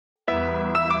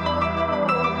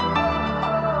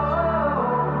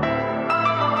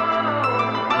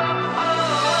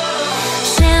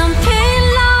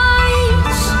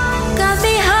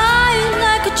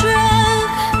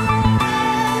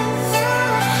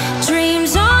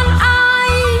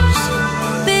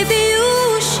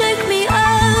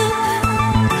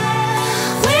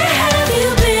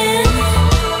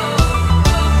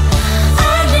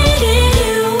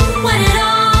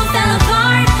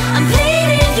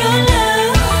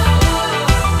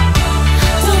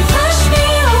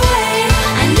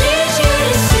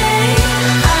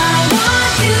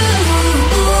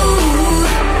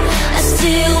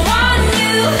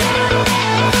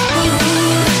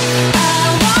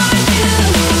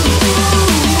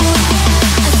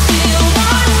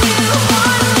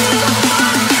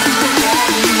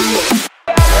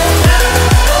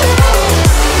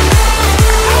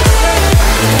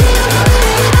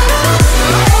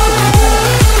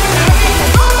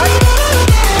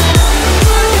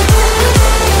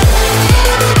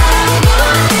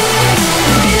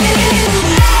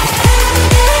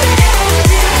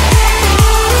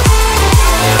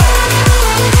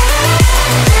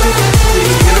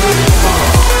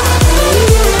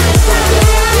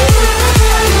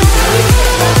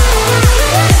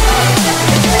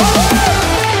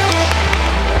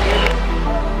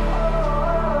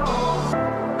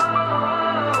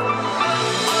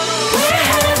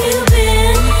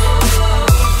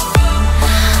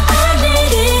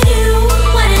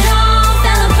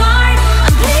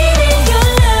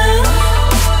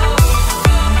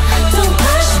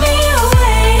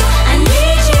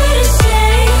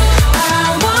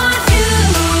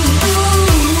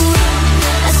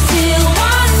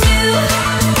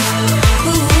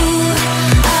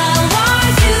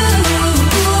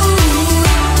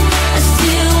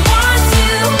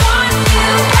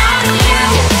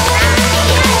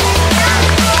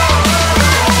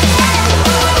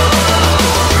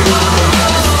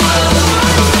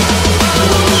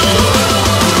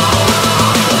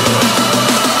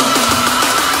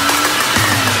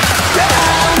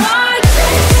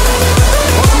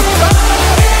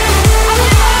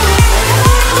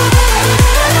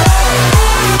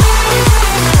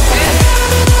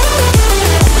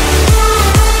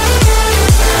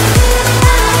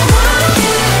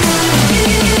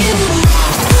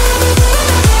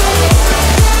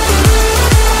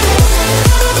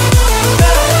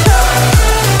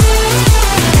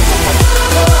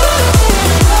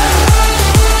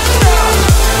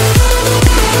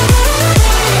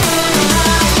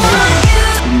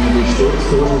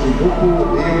die Gruppe,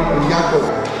 Leon und Jakob.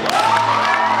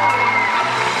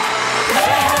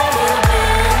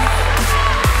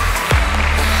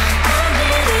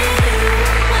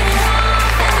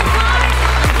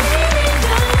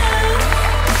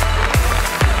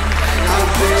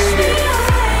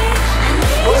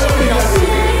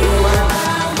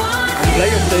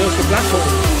 Gleich auf der ersten Platz.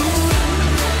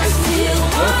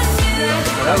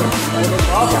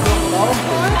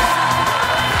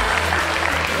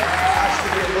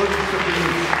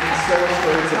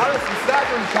 Alles gesagt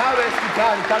und ich habe es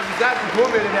getan. Ich habe gesagt, ich hole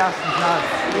mir den ersten Platz.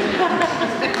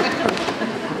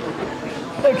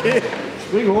 Okay.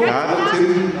 Spring hoch. Ja,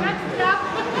 Tim.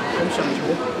 Komm schon nicht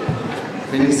hoch.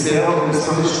 Wenn ich sehr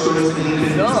besonders stolz bin, bin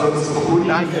ich sonst so gut.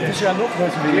 Nein, das ist ja noch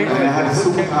was mit Er hat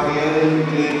super Karriere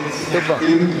gelegt.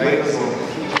 Tim, weiter so.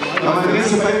 Aber der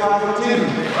nächste Beifahrer Tim.